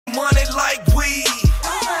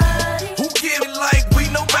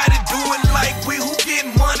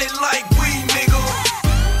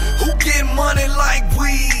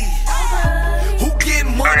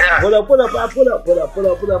What up?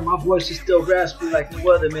 My voice is still raspy like the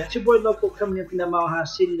weather, man. It's your boy Loco coming in from that Mile High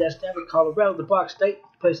City, that's Denver, Colorado, the Box State,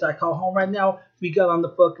 place I call home right now. We got on the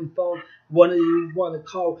fucking phone one of you want to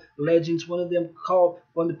call legends, one of them called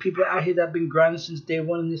one of the people out here that been grinding since day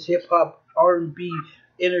one in this hip hop, R&B,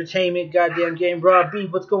 entertainment, goddamn game. Rob B,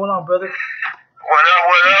 what's going on, brother? What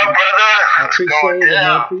up, brother? I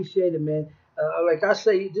appreciate it, man. Like I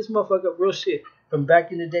say, this motherfucker, real shit. From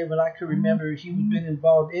back in the day when I could remember, he was been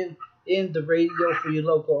involved in the radio for your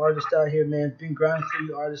local artists out here, man. Been grinding for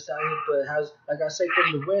your artists out here, but has, like I say,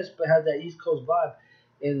 from the West, but has that East Coast vibe,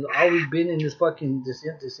 and always been in this fucking this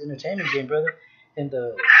entertainment game, brother. And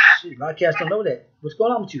shit, a lot of cats don't know that. What's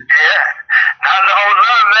going on with you? Yeah, not a whole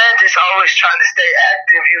lot, man. Just always trying to stay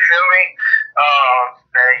active. You feel me?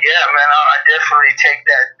 Yeah, man. I definitely take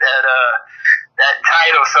that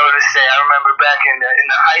title, so to say. I remember back in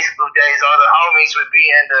the high school days, all the homies would be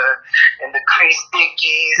in the crease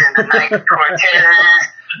stickies and the Nike Cortezes,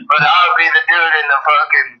 but I would be the dude in the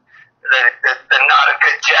fucking the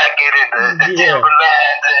Nautica jacket and the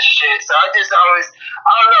Timberlands and shit. So I love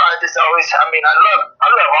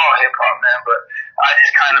all hip hop, man, but I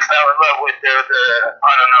just kind of fell in love with the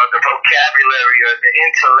vocabulary or the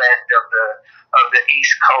intellect of the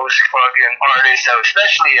East Coast fucking artists, so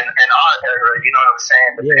especially in our era, you know what I'm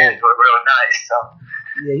saying? The pens were real nice, so.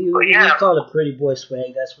 Yeah, you call it pretty boy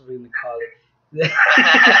swag, that's what we would call it. But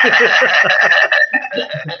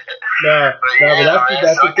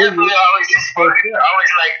that's the thing. I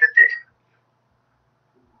always liked the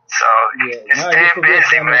So, just stay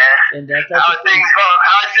busy, man. And that's How's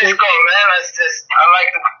this go, man? I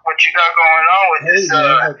like what you got going on with this.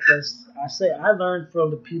 Man, I learned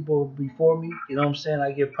from the people before me. You know what I'm saying?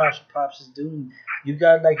 I give props is due. You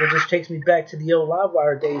got, like, it just takes me back to the old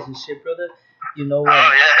Livewire days and shit, brother. You know,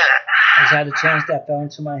 I just had a chance that fell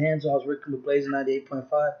into my hands. I was working with Blazing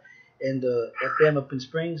 98.5 and FM up in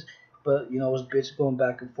Springs. But, you know, it was bitch going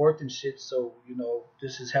back and forth and shit. So, you know,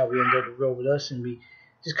 this is how we ended up to roll with us. And we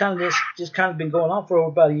just kind of been going on for over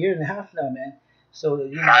about a year and a half now, man. So,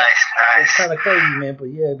 you know, nice. It's kind of crazy, man. But,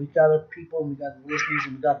 yeah, we got our people, we got the listeners,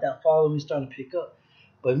 and we got that following starting to pick up.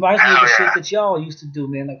 But it reminds me of the shit that y'all used to do,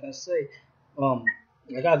 man. Like I say,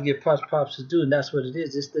 I got to give props to do, and that's what it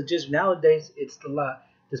is. Just nowadays, it's a lot.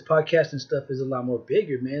 This podcasting stuff is a lot more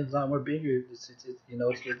bigger, man. It's a lot more bigger. It's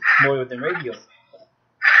more than radio.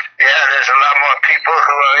 Yeah, there's a lot more people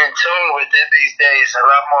who are in tune with it these days. A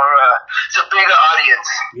lot more, it's a bigger audience.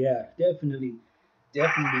 Yeah, definitely.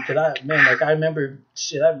 Because I remember,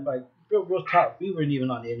 shit, real talk, we weren't even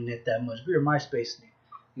on the internet that much. We were MySpace,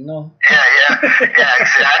 you know? Yeah,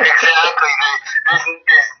 exactly.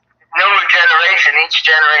 This newer generation, each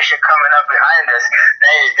generation coming up behind us,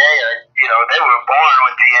 they are, you know, they were born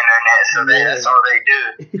with the internet, so that's all they do.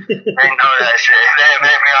 They know that shit. They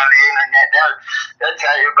may be on the internet. They'll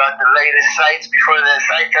tell you about the latest sites before the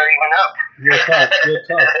sites are even up. Real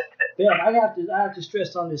talk. Yeah, I have to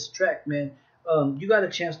stress on this track, man. You got a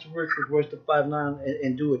chance to work with Royce the 5'9"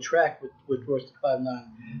 and do a track with Royce the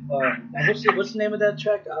 5'9". What's the name of that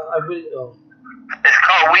track? I really It's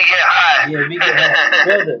called We Get High. Yeah, We Get High.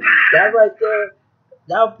 Brother, that right there,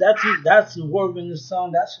 that's an award-winning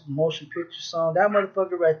song. That's a motion picture song. That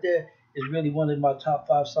motherfucker right there is really one of my top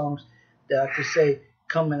 5 songs that I could say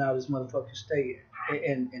coming out of this motherfucking state.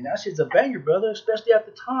 And that shit's a banger, brother, especially at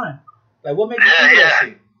the time. Like, what made you do that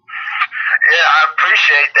shit? Yeah, I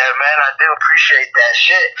appreciate that, man. I do appreciate that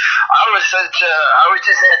shit. I was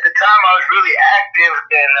just at the time I was really active,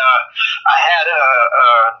 and I had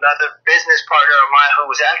another business partner of mine who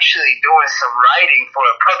was actually doing some writing for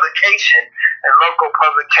a publication, a local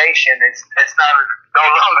publication. It's no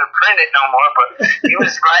longer printed no more, but he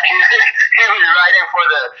was writing. He was writing for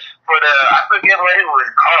the I forget what it was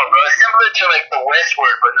called, bro. Similar to like the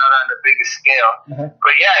Westward, but not on the biggest scale. Mm-hmm.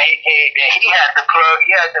 But yeah, he had the plug,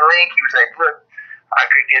 he had the link. He was like, look, I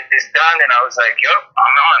could get this done, and I was like, yup,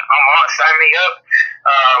 I'm on, sign me up.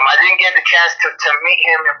 I didn't get the chance to meet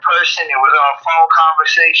him in person. It was all phone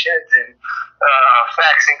conversations and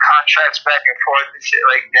faxing contracts back and forth and shit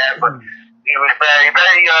like that. But he was very,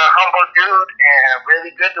 very humble dude and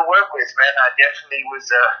really good to work with, man. I definitely was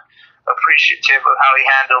appreciative of how he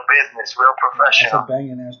handled business, real professional. That's a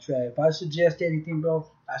banging ass track. If I suggest anything, bro,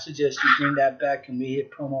 I suggest you bring that back and we hit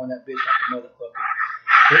promo on that bitch like a motherfucker.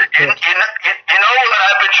 You know what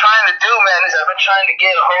I've been trying to do, man, is I've been trying to get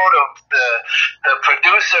a hold of the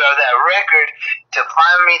producer of that record to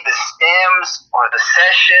find me the stems or the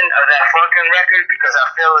session of that fucking record, because I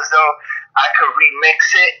feel as though I could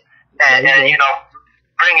remix it and you know,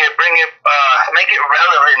 make it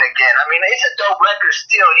relevant again. I mean, it's a dope record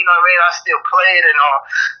still, you know what I mean? I still play it and all,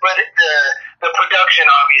 but the production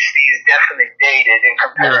obviously is definitely dated in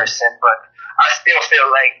comparison, but I still feel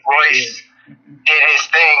like Royce did his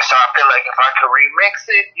thing, so I feel like if I could remix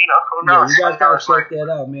it, you know, who knows? You guys gotta check that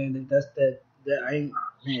out, man.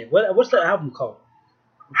 What's the album called?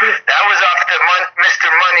 That was off the Mr.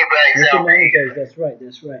 Moneybags. Mr. Moneybags, that's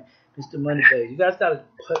right. Mr. Moneybags. You guys gotta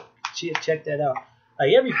check that out.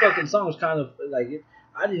 Like every fucking song was kind of like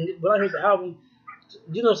when I heard the album,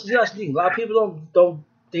 you know, see that's the thing. A lot of people don't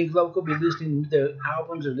think local be listening to their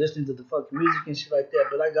albums or listening to the fucking music and shit like that.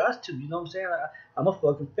 But I got to, you know what I'm saying? I'm a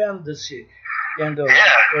fucking fan of this shit. And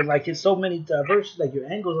like it's so many diverse, like your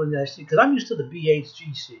angles on that shit. Cause I'm used to the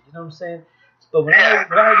BHG shit, you know what I'm saying? But when I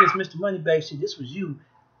heard this Mr. Moneybags shit, this was you.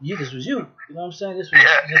 This was you. You know what I'm saying? This was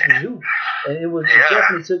you. And it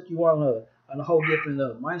definitely took you on a whole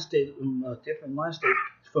different mind state,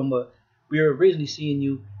 from we were originally seeing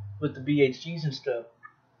you with the BHGs and stuff.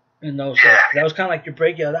 You know, so that was kind of like your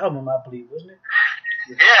breakout album, I believe, wasn't it?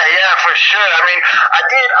 Yeah, for sure. I mean, I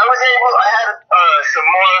had some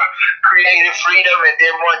more creative freedom and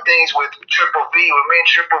did more things with Triple V. When me and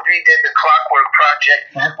Triple V did the Clockwork Project,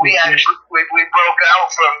 we broke out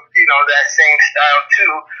from, you know, that same style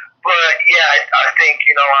too. But yeah, I think,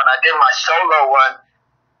 you know, when I did my solo one,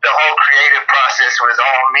 the whole creative process was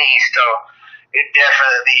all me. So it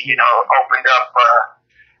definitely, you know, opened up.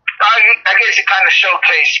 I guess it kind of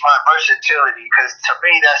showcased my versatility, because to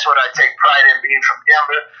me that's what I take pride in being from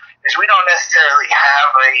Denver, is we don't necessarily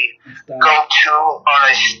have a go-to or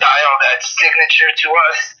a style that's signature to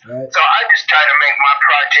us. Right. So I just try to make my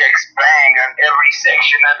projects bang on every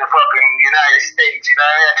section of the fucking United States. You know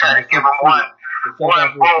what I mean? I try to give them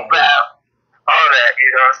one boom bap, all that,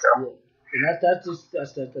 you know. So. Yeah. And that's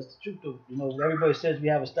the truth though. You know, everybody says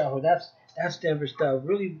we have a style. Well, that's Denver style.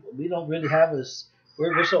 Really, we don't really have a.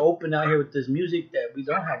 We're so open out here with this music that we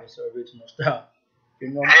don't have a so original style. You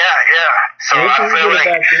know? Yeah. So I feel like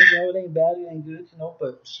things, you know, it ain't bad, it ain't good, you know,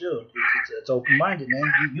 but sure, it's open-minded,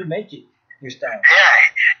 man. You make it your style.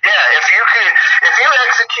 Yeah. If you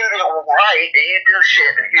execute it right and you do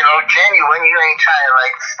shit, you know, genuine, you ain't trying to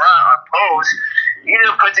like front or pose, you do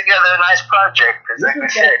put together a nice project. Because like I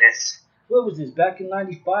said, what was this? Back in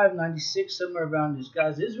 95, 96, somewhere around this,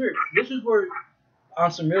 guys. This was where. On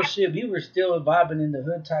some real shit, we were still vibing in the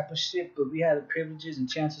hood type of shit, but we had the privileges and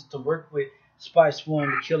chances to work with Spice One,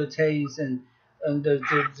 the Killer Tays, and the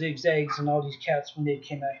Zigzags and all these cats when they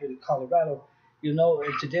came out here to Colorado, you know,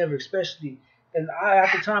 and to Denver especially. And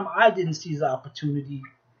at the time, I didn't see the opportunity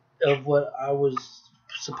of what I was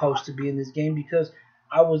supposed to be in this game, because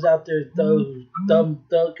I was out there thugging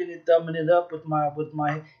it up with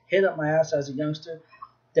my head up my ass as a youngster.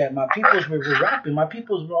 That my peoples were rapping. My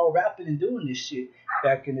peoples were all rapping and doing this shit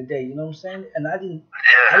back in the day. You know what I'm saying? And I didn't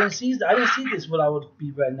see this what I would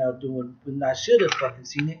be right now doing, when I should have fucking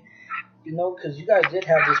seen it. You know, because you guys did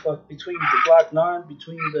have this between the Block 9,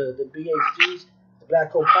 between the BHGs, the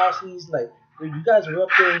Black Hole Posses, like you guys were up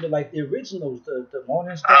there in the originals, the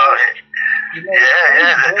Morning Stars. You know,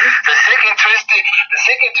 the sick and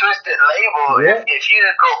twisted label. Yeah. If you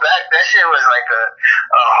go back, that shit was like a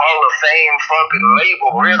Hall of Fame fucking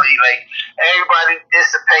label. Really, like everybody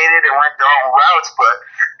dissipated and went their own routes, but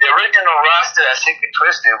the original roster at Sick and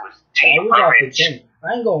Twisted was Team Courage.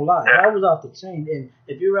 I ain't gonna lie, I was off the chain. And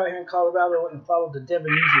if you're out here in Colorado and follow the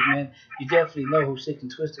Denver music, man, you definitely know who Sick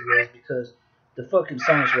and Twisted was, because the fucking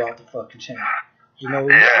songs were off the fucking chain. You know,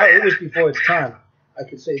 it was before its time. I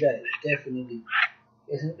could say that, definitely.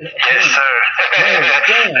 Yes, sir.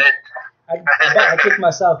 Damn. I kicked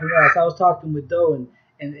myself in the ass. I was talking with Doe and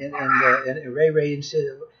Ray and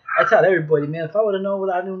shit. I tell everybody, man, if I would have known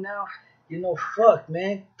what I knew now, you know, fuck,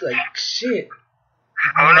 man, like shit.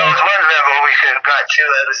 Who knows what level we could have got to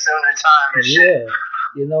at a sooner time and shit.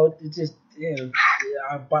 You know, it just,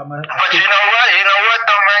 I bought my. But you know what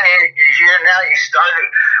though, man? You're here now. You started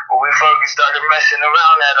when we fucking started messing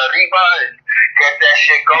around at Arriba and get that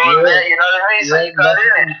shit going, man. You know what I mean? So you got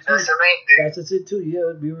in it. That's the main thing. That's it too.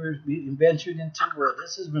 Yeah, we ventured into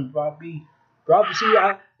this has been Robbie.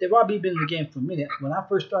 See, Robbie been in the game for a minute. When I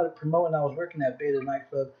first started promoting, I was working at Beta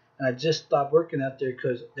nightclub, and I just stopped working out there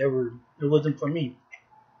because it wasn't for me.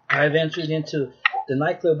 I ventured into the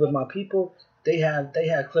nightclub with my people. They had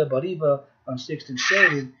Club Arriba on 6th and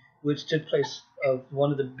Sheridan, which took place of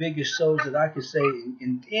one of the biggest shows that I could say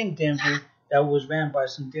in Denver, that was ran by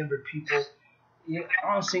some Denver people.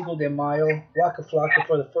 On Cinco de Mayo, Waka Flocka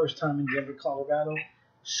for the first time in Denver, Colorado.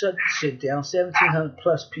 Shut the shit down. 1,700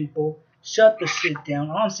 plus people. Shut the shit down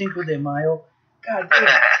on Cinco de Mayo. God damn. You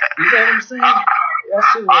know what I'm saying? That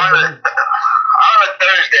shit was I on a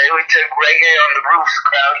Thursday. We took Reggae on the Roof's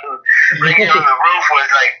crowd. Reggae on the Roof was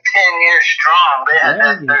like 10 years strong. They had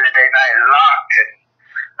that Thursday night locked.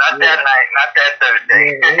 Not that night, not that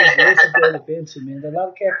Thursday. Yeah, it's a great adventure, man. A lot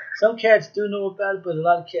of cats, some cats do know about it, but a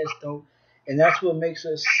lot of cats don't. And that's what makes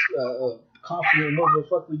us confident in what the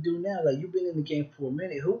fuck we do now. Like, you've been in the game for a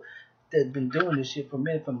minute. Who that been doing this shit for a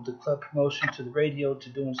minute, from the club promotion to the radio to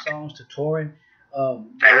doing songs to touring.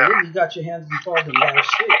 Really, you got your hands involved in a lot of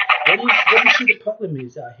shit. What do you see the problem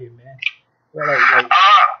is out here, man? Well, I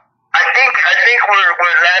think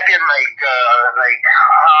we're lacking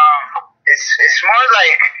it's more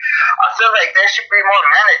like, I feel like there should be more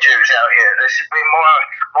managers out here. There should be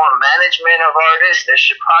more management of artists. There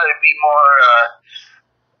should probably be more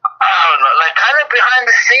I don't know, like kind of behind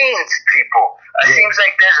the scenes people. It seems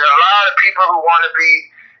like there's a lot of people who want to be,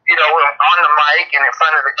 you know, on the mic and in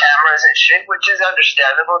front of the cameras and shit, which is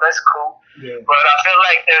understandable. That's cool. Yeah. But I feel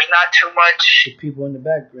like there's not too much. The people in the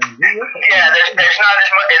background. Yeah, there's not as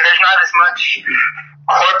much, and there's not as much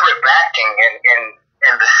corporate backing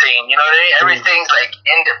in the scene. You know what I mean? Everything's like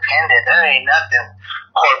independent. There ain't nothing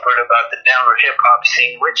corporate about the Denver hip hop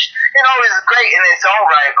scene, which, you know, is great in its own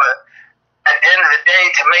right. But at the end of the day,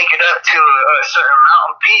 to make it up to a certain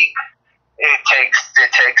mountain peak, it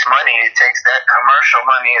takes money. It takes that commercial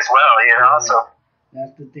money as well, you know. So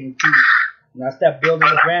that's the thing too. And that's that building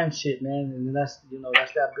the brand shit, man. And that's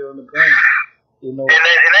that building the brand. You know. And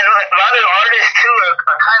then a lot of artists too are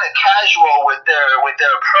kind of casual with their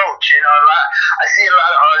approach. You know, I see a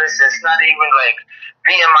lot of artists that's not even like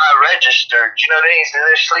BMI registered. You know,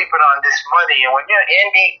 they're sleeping on this money. And when you're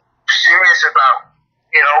indie, serious about,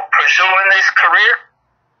 you know, pursuing this career,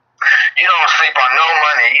 you don't sleep on no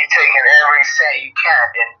money. You're taking every cent you can.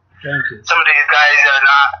 And some of these guys they're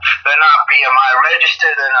not BMI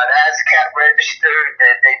registered. They're not ASCAP registered.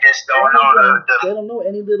 They just don't know they don't know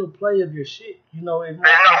any little play of your shit. You know, it's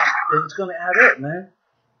gonna add up, man.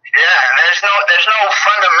 Yeah, and there's no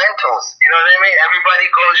fundamentals. You know what I mean? Everybody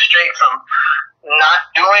goes straight from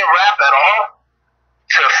not doing rap at all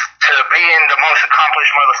to being the most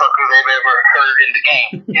accomplished motherfucker they've ever heard in the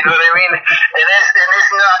game. You know what I mean? And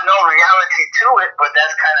there's not no reality to it, but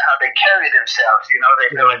that's kind of how they carry themselves. You know, they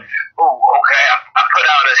feel like, oh, okay, I put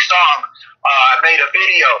out a song, I made a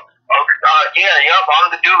video. I'm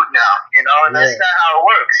the dude now. You know, and that's not how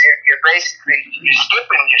it works. You're basically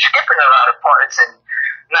skipping a lot of parts and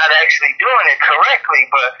not actually doing it correctly,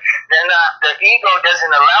 but the ego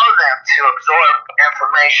doesn't allow them to absorb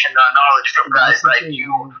information or knowledge from guys like you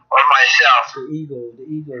or myself. The ego,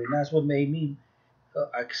 and that's what made me.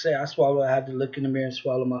 I had to look in the mirror and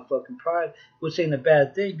swallow my fucking pride, which ain't a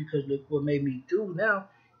bad thing, because look what made me do now.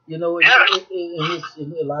 You know, and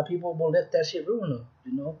a lot of people will let that shit ruin them.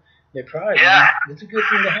 You know, their pride. Yeah, man. It's a good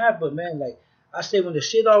thing to have, but man, like I say, when the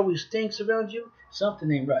shit always stinks around you, something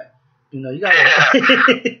ain't right. You know, you gotta.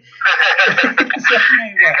 You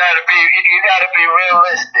gotta be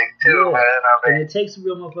realistic too, man. And it takes a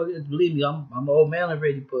real motherfucker. Believe me, I'm an old man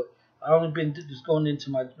already, but I only been just going into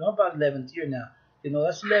I'm about 11th year now. You know,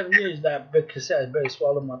 that's 11 years that I better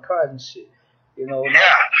swallow my pride and shit. You know,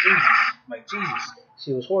 Jesus,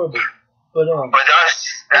 she was horrible. But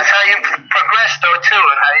that's how you progress though too,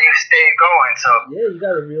 and how you stay going. So yeah, you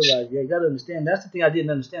gotta realize, you gotta understand. That's the thing I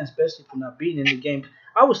didn't understand, especially from not being in the game.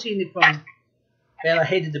 I was seeing it from, man, I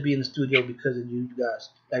hated to be in the studio because of you guys.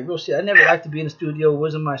 Like, real shit. I never liked to be in the studio. It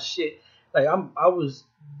wasn't my shit. Like, I was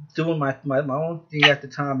doing my own thing at the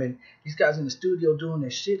time, and these guys in the studio doing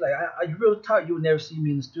their shit. Like, I really thought you would never see me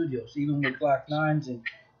in the studio. So even with Glock 9s and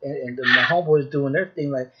my homeboys doing their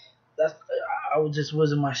thing, like, just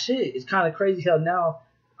wasn't my shit. It's kind of crazy how now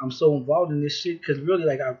I'm so involved in this shit, because really,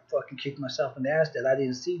 like, I fucking kicked myself in the ass that I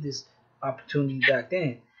didn't see this opportunity back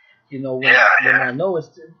then. You know, when I know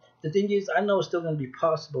the thing is, I know it's still going to be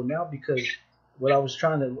possible now, because what I was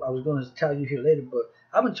going to tell you here later, but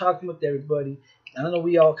I've been talking with everybody. I know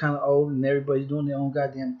we all kind of old and everybody's doing their own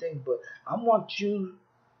goddamn thing, but I want you,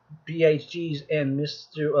 BHGs and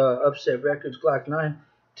Mr. Upset Records, Glock 9,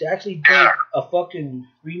 to actually do a fucking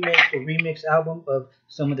remake or remix album of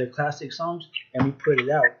some of their classic songs, and we put it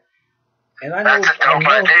out. And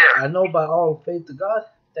I know by all faith to God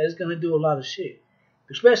that it's going to do a lot of shit.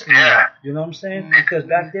 Especially now, you know what I'm saying? Because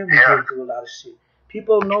back then we did do a lot of shit.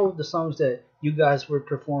 People know the songs that you guys were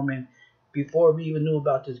performing before we even knew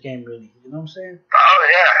about this game, really. You know what I'm saying? Oh,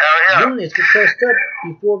 yeah, hell yeah. Units were pressed up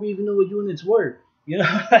before we even knew what units were. You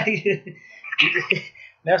know?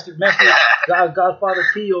 Master Godfather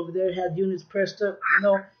P over there had units pressed up, you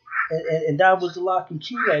know? And that was the lock and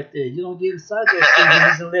key right there. You don't get inside those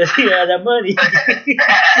things unless you have that money.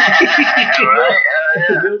 Right?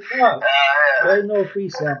 Real talk. There ain't no free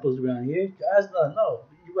samples around here. Guys, no.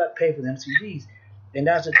 You got to pay for them CDs. And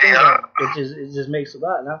that's the thing. It just makes a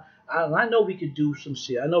lot. Now, I know we could do some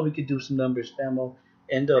shit. I know we could do some numbers, Famo.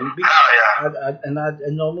 And I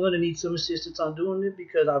know I'm gonna need some assistance on doing it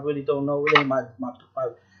because I really don't know. It ain't my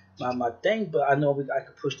thing, but I know I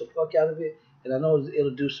could push the fuck out of it, and I know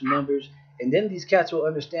it'll do some numbers. And then these cats will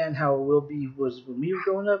understand how it will be was when we were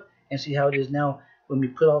growing up, and see how it is now when we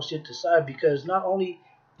put all shit to side. Because not only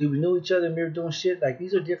do we know each other and we were doing shit, like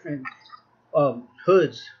these are different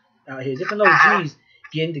hoods out here, different OGs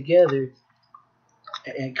getting together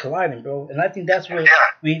and colliding, bro. And I think that's what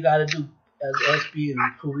we gotta do as SB and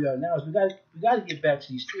who we are now. Is we gotta get back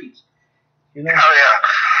to these streets. You know? Oh yeah,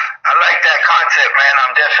 I like that concept, man.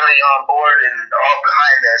 I'm definitely on board and all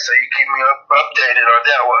behind that. So you keep me updated on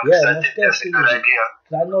that one. Yeah, I think that's a good idea.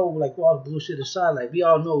 Cause I know, like, all the bullshit aside, like we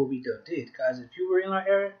all know what we done did. Guys, if you were in our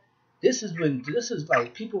era, this is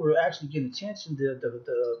like people were actually getting attention.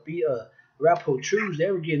 The rap truths, they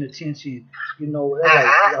were getting attention. You know,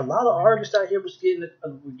 like a lot of artists out here were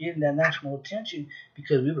getting that national attention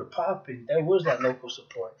because we were popping. There was that local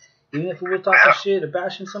support. Even if we were talking shit or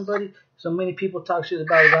bashing somebody, so many people talk shit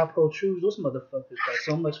about rap truths. Those motherfuckers got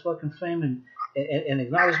so much fucking fame and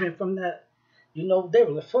acknowledgement from that. You know, they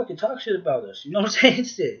were like, fucking talk shit about us. You know what I'm saying?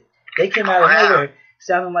 Shit. They came out of nowhere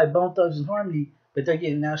sounding like Bone Thugs and Harmony, but they're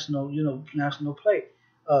getting national play.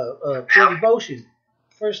 Pure Devotion.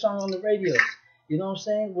 First song on the radio. You know what I'm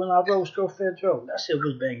saying? When I wrote Stro Fedro, that shit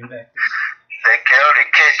was banging back then. They killed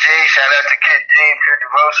it. Kid G, shout out to Kid G, Pure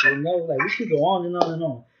Devotion. You know, like we could go on and on and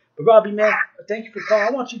on. But Robbie, man, thank you for calling.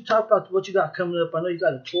 I want you to talk about what you got coming up. I know you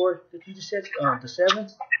got a tour that you just said, the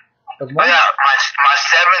 7th of March. Yeah, my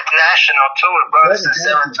 7th national tour, bro. It's the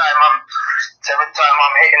seventh time I'm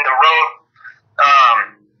hitting the road.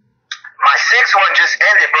 My 6th one just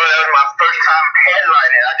ended, bro. That was my first time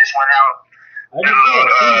headlining. I just went out. Did a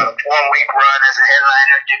little 1-week run as a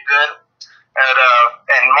headliner, did good.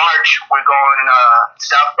 In March, we're going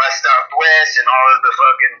South by Southwest and all of the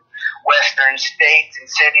fucking western states and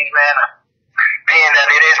cities, man. Being that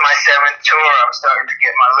it is my 7th tour, I'm starting to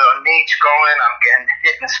get my little niche going. I'm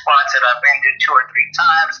hitting spots that I've been to 2 or 3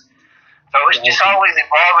 times. So it's just always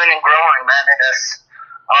evolving and growing, man. And that's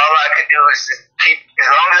all I could do is just keep, as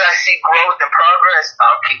long as I see growth and progress,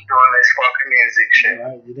 I'll keep doing this fucking music shit. All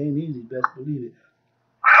right, it ain't easy, best believe it.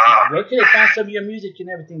 Where can they find some of your music and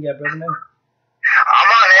everything, brother, man? I'm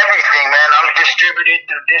on everything, man. I'm distributed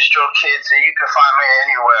through DistroKid, so you can find me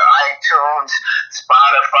anywhere. iTunes,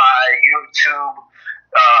 Spotify, YouTube,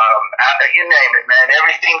 you name it, man.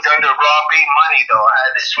 Everything's under Raw B Money, though. I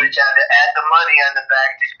had to add the money on the back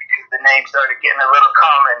just because the name started getting a little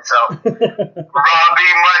common. So Raw B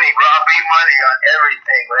Money on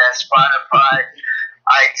everything. Man. Spotify,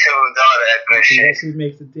 iTunes, all that good shit. That shit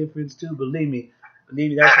makes a difference too. Believe me.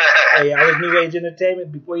 That's, hey, I was New Age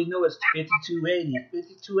Entertainment. Before you know it, it's 5280,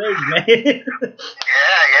 man.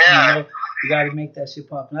 Yeah. You know, you got to make that shit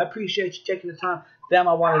pop. And I appreciate you taking the time. Fam,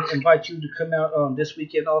 I want to invite you to come out this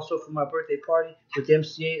weekend also for my birthday party with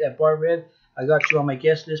MC8 at Bar Red. I got you on my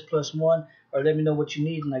guest list +1, or let me know what you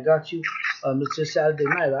need, and I got you. It's just Saturday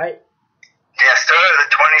night, right? Yes, sir. The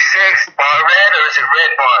 26th, Bar Red, or is it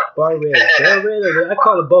Red Bar? Bar Red. Bar Red. I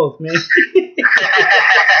call it both, man.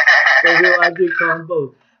 I do call them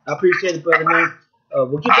both. I appreciate it, brother, man.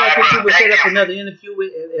 We'll get back with you. We'll set up another interview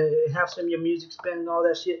and have some of your music spin and all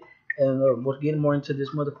that shit. And we'll get more into this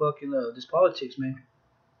motherfucking this politics, man.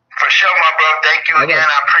 For sure, my bro. Thank you again.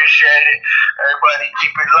 I appreciate it. Everybody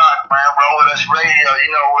keep it locked, man. Roll With Us Radio. You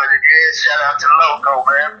know what it is. Shout out to Loco,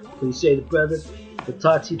 man. Appreciate it, brother. We'll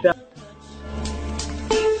talk to you.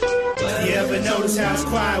 You ever notice how it's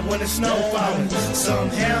quiet when the snow falling?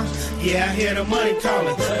 Somehow, yeah, I hear the money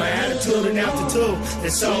calling. My attitude and altitude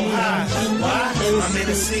is so high. Why? I'm in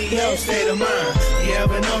a CEO state of mind. You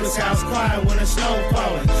ever notice how it's quiet when the snow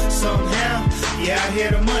falling? Somehow, yeah, I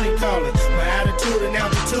hear the money calling. My attitude and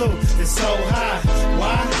altitude is so high.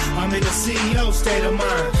 Why? I'm in a CEO state of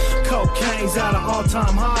mind. Cocaine's at an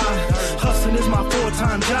all-time high. Hustling is my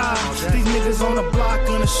full-time job. These niggas on the block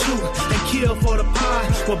gonna shoot and kill for the pie.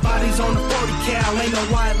 With bodies on the 40 cal, ain't no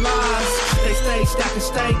white lies. They stay stacking,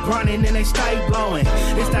 stay grinding, and they stay blowing.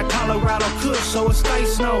 It's that Colorado kush, so it stay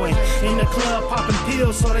snowing. In the club, popping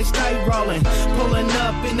pills, so they stay rolling. Pulling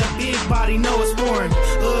up in the big body, know it's foreign.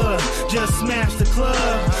 Just smash the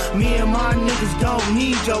club. Me and my niggas don't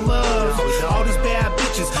need your love. All these bad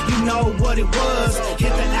bitches, you know what it was.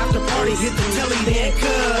 Hit the after party, hit the telly, then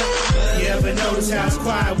cut. You ever notice how it's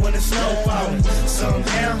quiet when the snow falling?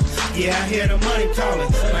 Somehow, yeah, I hear the money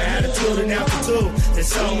calling. My attitude and altitude is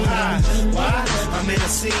so high. Why? I'm in a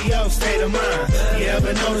CEO state of mind. You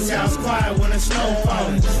ever notice how it's quiet? quiet when the snow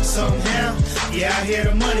falling. Somehow, yeah, I hear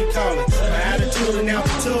the money calling. My attitude and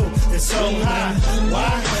altitude is so high.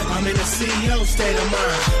 Why? I'm in the CEO state of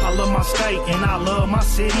mind. I love my state and I love my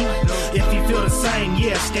city. If you feel the same,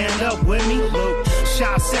 yeah, stand up with me.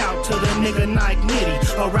 Shouts out to the nigga Nike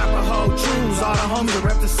Nitty. A rapper hold truths, all the homies that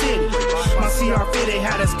rep the city. My CR fitted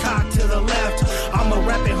had his cock to the left. I'ma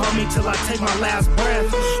rap it, homie, till I take my last breath.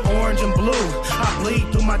 Orange and blue, I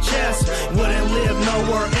bleed through my chest. Wouldn't live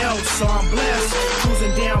nowhere else, so I'm blessed.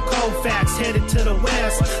 Cruising down Colfax, headed to the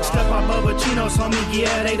west. Step by Bubba Chino's, homie,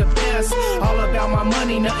 yeah, they the best. All about my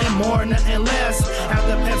money, nothing more, nothing less.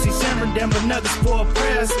 After Pepsi, San Denver Nuggets full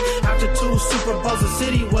press. After 2 Super Bowls, the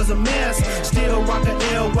city was a mess. Still rock a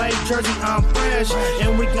L.A. jersey, I'm fresh.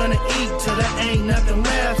 And we gonna eat till there ain't nothing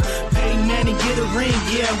left. Pay Manny, get a ring,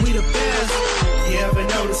 yeah, we the best. You ever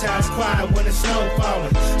notice how it's quiet when the snow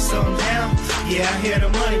falling? Somehow, yeah, I hear the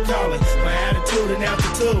money calling. My attitude and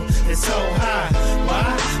altitude is so high.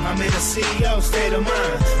 Why? I'm in a CEO state of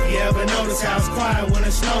mind. You ever notice how it's quiet when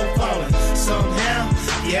the snow falling? Somehow,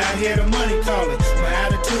 yeah, I hear the money calling. My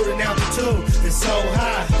attitude and altitude is so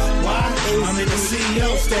high. Why? I'm in a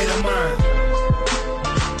CEO state of mind.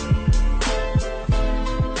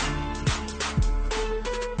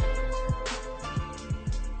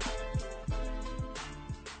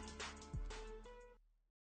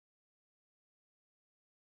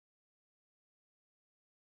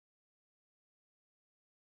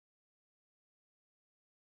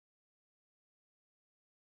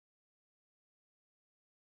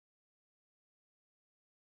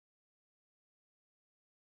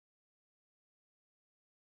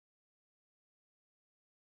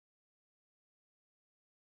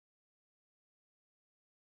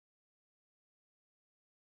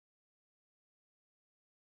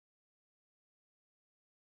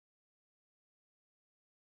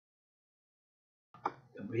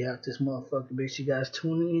 We out this motherfucker. Make sure you guys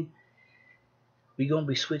tune in. We gonna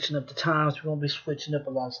be switching up the times. We're gonna be switching up a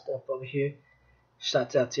lot of stuff over here.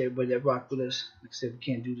 Shouts out to everybody that rock with us. Like I said, we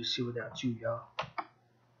can't do this shit without you, y'all.